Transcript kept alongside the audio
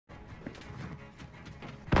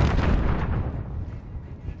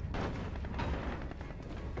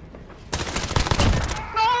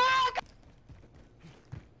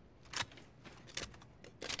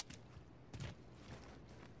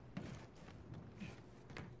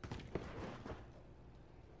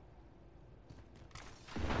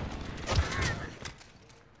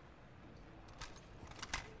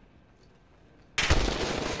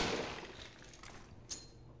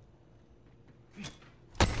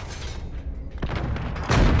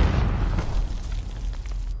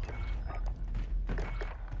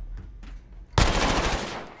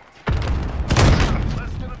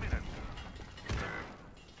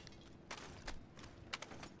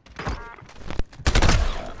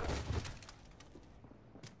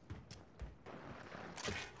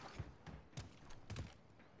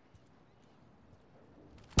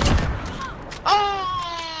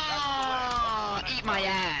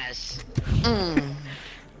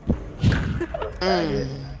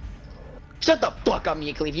Shut the fuck up,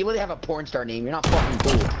 Mia Khalifa. You literally have a porn star name. You're not fucking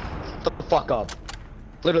cool. Shut the fuck up.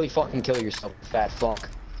 Literally fucking kill yourself, fat fuck.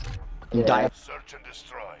 You die. Search and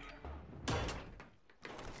destroy.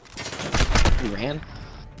 You ran?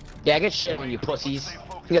 Yeah, I get shit on you pussies.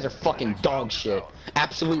 You guys are fucking dog shit.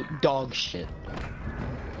 Absolute dog shit.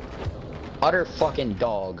 Utter fucking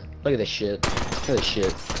dog. Look at this shit. Look at this shit.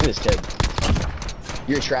 Look at this kid.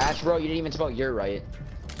 You're trash, bro. You didn't even spell you're right.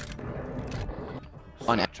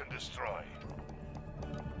 On Search and destroy.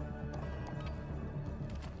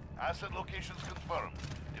 Asset locations confirmed.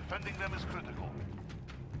 Defending them is critical.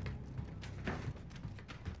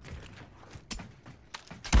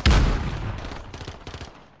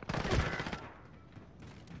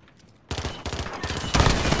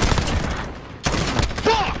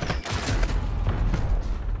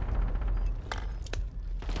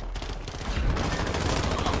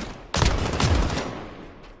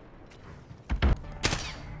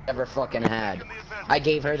 Ever fucking had. I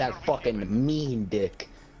gave her that fucking mean dick.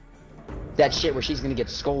 That shit where she's gonna get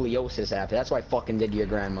scoliosis after. That's what I fucking did to your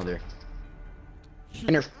grandmother.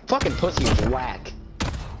 And her fucking pussy was whack.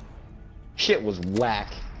 Shit was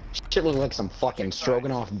whack. Shit looked like some fucking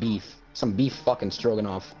stroganoff beef. Some beef fucking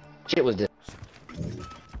stroganoff. Shit was just.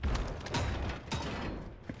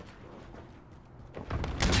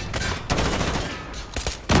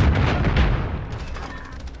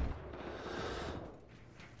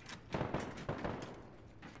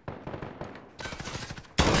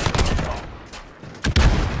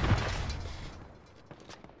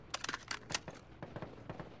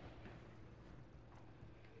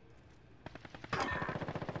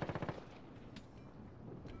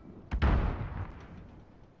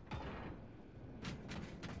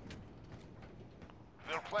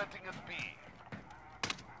 They're planting at B.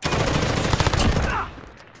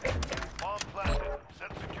 Bomb planted.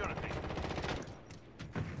 Set security.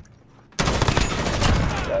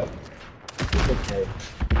 Okay.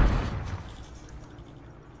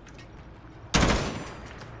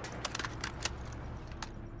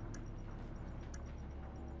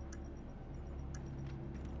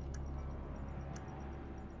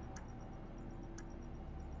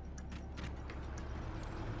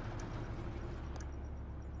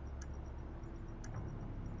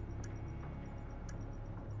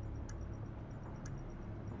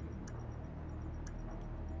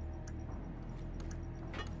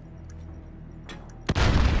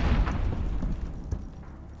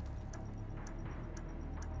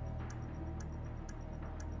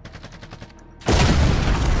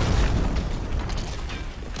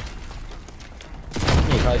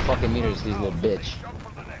 Probably fucking meters, these little bitch.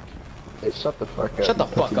 Hey, shut the fuck up. Shut the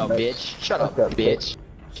fuck up, bitch. Shut up, bitch.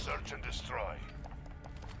 Search and destroy.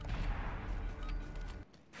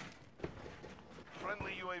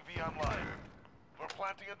 Friendly UAV online. We're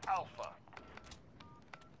planting at Alpha.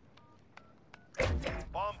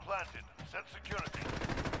 Bomb planted. Set security.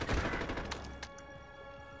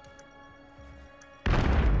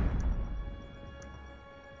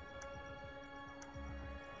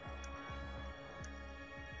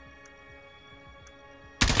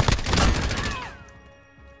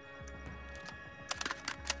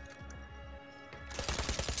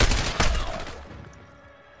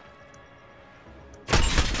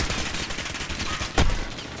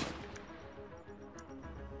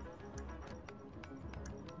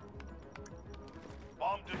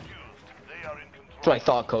 Bomb defused. They are in control. That's what I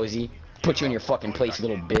thought, Cozy. Put you in your fucking place, you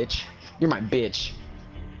little bitch. You're my bitch.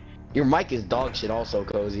 Your mic is dog shit also,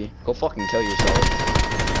 Cozy. Go fucking kill yourself.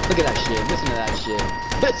 Look at that shit. Listen to that shit.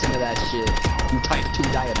 Listen to that shit. You type 2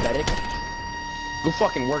 diabetic. Go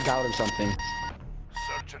fucking work out or something.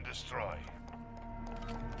 Search and destroy.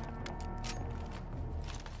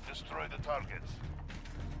 Destroy the targets.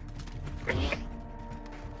 We've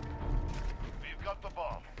got the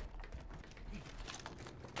bomb.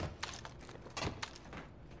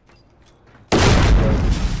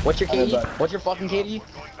 What's your KD? What's your fucking KD?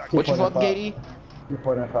 What's your fucking KD?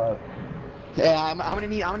 2.5. Yeah, I'm gonna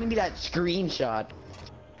need that screenshot.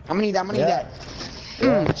 I'm gonna need that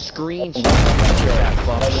screenshot.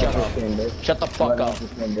 Shut up. Shut the fuck up.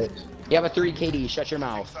 You have a 3 KD. Shut your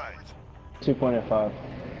mouth. 2.5.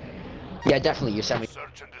 Yeah, definitely. You're 7.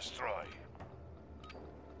 Search and destroy.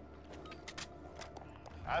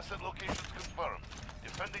 Asset locations confirmed.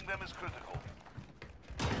 Defending them is critical.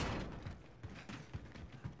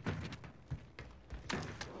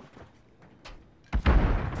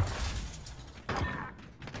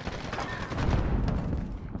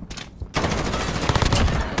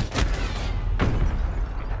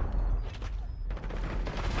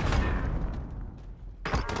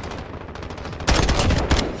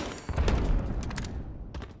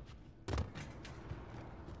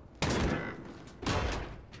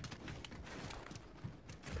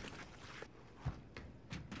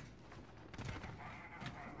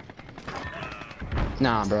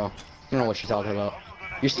 Nah, bro. I don't know what you're talking about.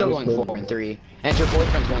 You're still going 4 and 3, and your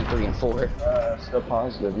boyfriend's going 3 and 4. Still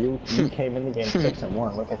positive. You came in the game 6 and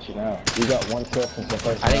 1. Look at you now. You got 1 kill since the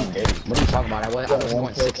first I round, didn't. bitch. What are you talking about? I was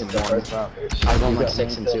going 6 and 1. I was going like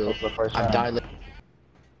 6 and 2. I've died. Enemy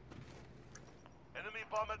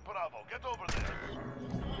bomb at Bravo. Get over there.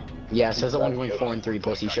 Yeah, it says the one going 4 and 3.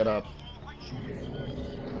 Pussy, shut up.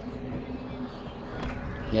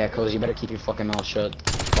 Yeah, Cozy, you better keep your fucking mouth shut.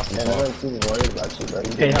 Fucking And talk. everyone's even worried about you, bro.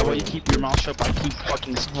 Hey, how about you keep your mouth shut by keep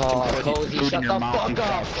fucking Oh, Cozy, food shut in the your mouth, fuck you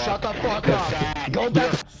up! fat Shut the fuck You're up! fat. Go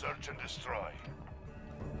back! Search and destroy.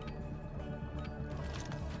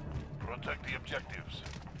 Protect the objectives.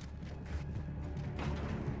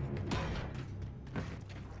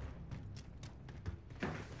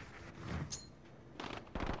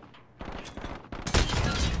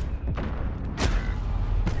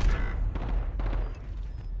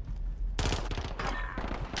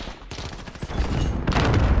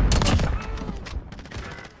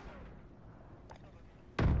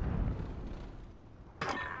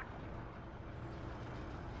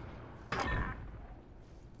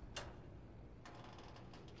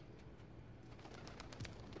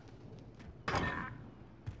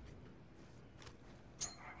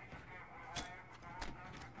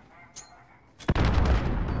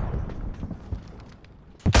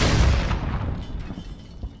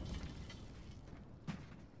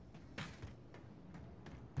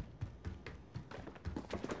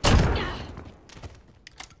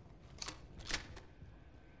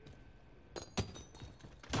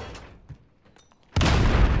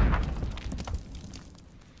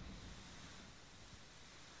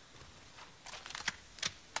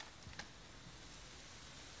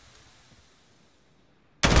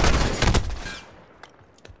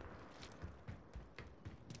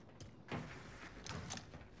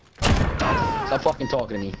 Stop fucking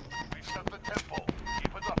talking to me. We set the tempo.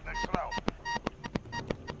 Keep it up next round.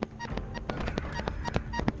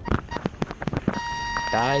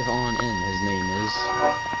 Dive on in, his name is.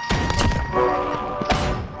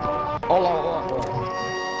 Hold on.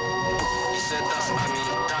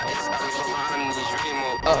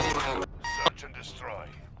 Search and destroy.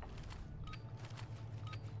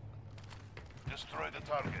 Destroy the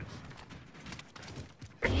targets.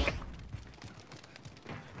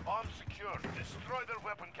 Bomb secured. Destroy their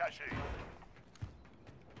weapon cache.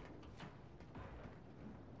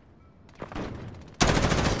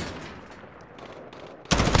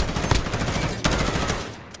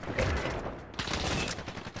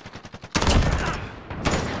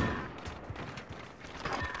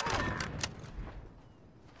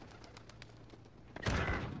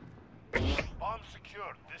 Bomb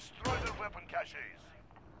secured. Destroy their weapon caches.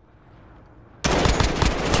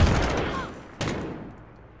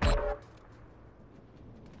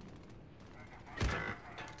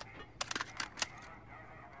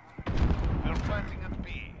 They're planting at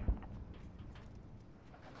B.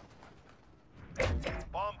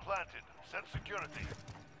 Bomb planted. Set security.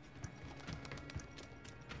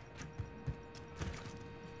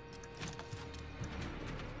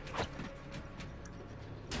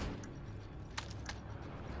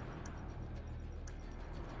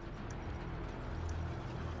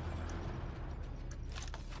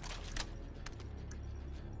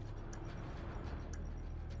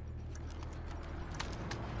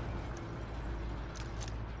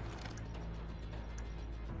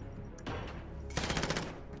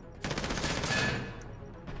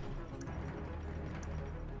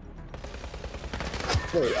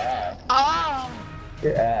 Your ass. Ah!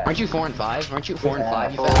 Your ass. Aren't you 4 and 5? Aren't you 4 and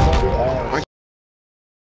 5, you Your fat fuck? ass.